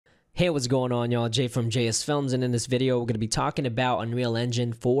Hey, what's going on, y'all? Jay from JSFILMZ, and in this video, we're going to be talking about Unreal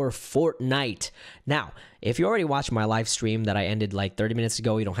Engine for Fortnite. Now, if you already watched my live stream that I ended like 30 minutes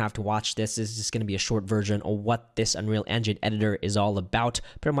ago, you don't have to watch this. This is just going to be a short version of what this Unreal Engine editor is all about.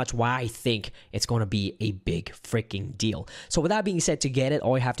 Pretty much why I think it's going to be a big freaking deal. So with that being said, to get it,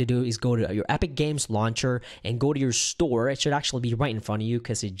 all you have to do is go to your Epic Games launcher and go to your store. It should actually be right in front of you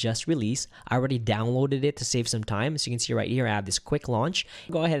because it just released. I already downloaded it to save some time. So you can see right here, I have this quick launch.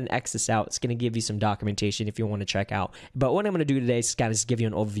 Go ahead and X this out. It's going to give you some documentation if you want to check out. But what I'm going to do today is kind of give you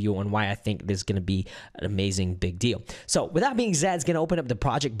an overview on why I think this is going to be an amazing big deal. So with that being said, it's going to open up the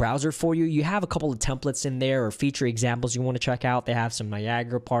project browser for you. You have a couple of templates in there or feature examples you want to check out. They have some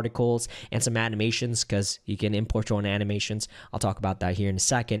Niagara particles and some animations because you can import your own animations. I'll talk about that here in a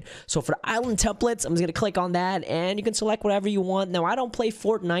second. So for the island templates, I'm just going to click on that and you can select whatever you want. Now, I don't play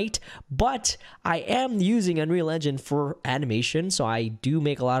Fortnite, but I am using Unreal Engine for animation. So I do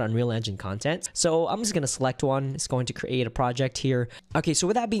make a lot of Unreal Engine content. So I'm just going to select one. It's going to create a project here. Okay, so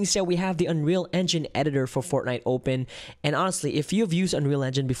with that being said, we have the Unreal Engine editor for Fortnite open. And honestly, if you've used Unreal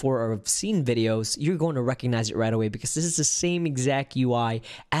Engine before or have seen videos, you're going to recognize it right away because this is the same exact UI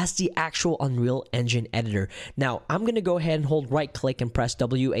as the actual Unreal Engine editor. Now, I'm going to go ahead and hold right click and press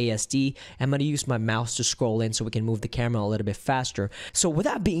WASD. I'm going to use my mouse to scroll in so we can move the camera a little bit faster. So with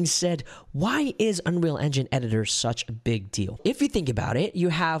that being said, why is Unreal Engine editor such a big deal? If you think about it, you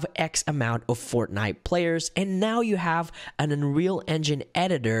have X amount of Fortnite players, and now you have an Unreal Engine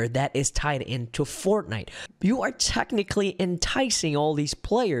editor that is tied into Fortnite. You are technically enticing all these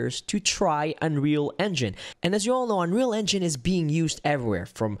players to try Unreal Engine. And as you all know, Unreal Engine is being used everywhere,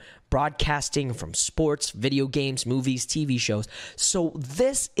 from broadcasting, from sports, video games, movies, TV shows. So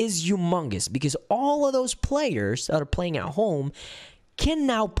this is humongous because all of those players that are playing at home can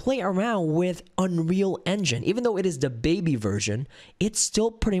now play around with Unreal Engine. Even though it is the baby version, it still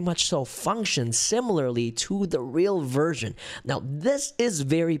pretty much so functions similarly to the real version. Now, this is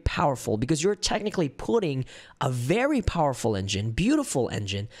very powerful because you're technically putting a very powerful engine, beautiful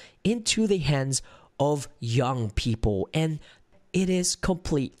engine, into the hands of young people, and it is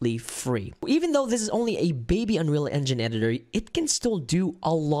completely free. Even though this is only a baby Unreal Engine editor, it can still do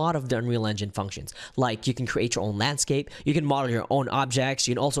a lot of the Unreal Engine functions. Like you can create your own landscape, you can model your own objects,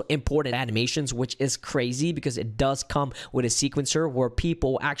 you can also import animations, which is crazy because it does come with a sequencer where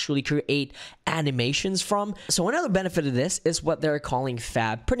people actually create animations from. So another benefit of this is what they're calling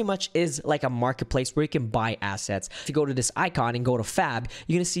Fab. Pretty much is like a marketplace where you can buy assets. If you go to this icon and go to Fab,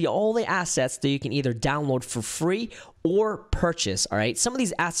 you're gonna see all the assets that you can either download for free or purchase. All right, some of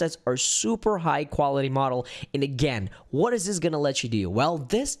these assets are super high quality model, and again, what is this gonna let you do? Well,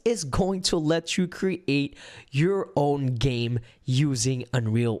 this is going to let you create your own game using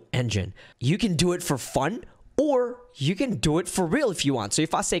Unreal Engine. You can do it for fun, or you can do it for real if you want. So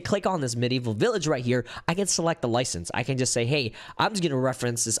if I say click on this medieval village right here, I can select the license. I can just say, hey, I'm just gonna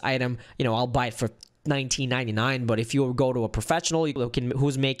reference this item, you know, I'll buy it for $19.99, but if you go to a professional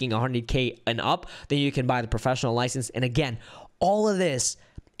who's making 100K and up, then you can buy the professional license. And again, all of this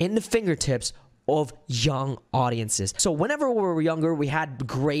in the fingertips of young audiences. So whenever we were younger, we had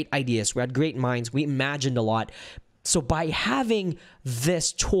great ideas, we had great minds, we imagined a lot. So by having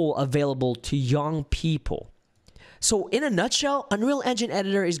this tool available to young people, so in a nutshell, Unreal Engine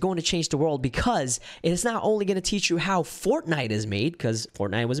Editor is going to change the world because it is not only going to teach you how Fortnite is made, because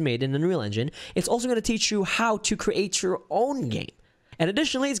Fortnite was made in Unreal Engine, it's also going to teach you how to create your own game. And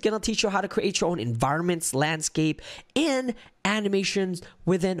additionally, it's going to teach you how to create your own environments, landscape, and animations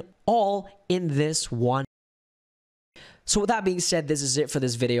within all in this one. So with that being said, this is it for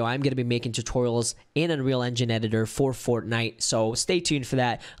this video. I'm going to be making tutorials in Unreal Engine Editor for Fortnite. So stay tuned for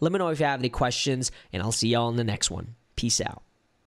that. Let me know if you have any questions, and I'll see y'all in the next one. Peace out.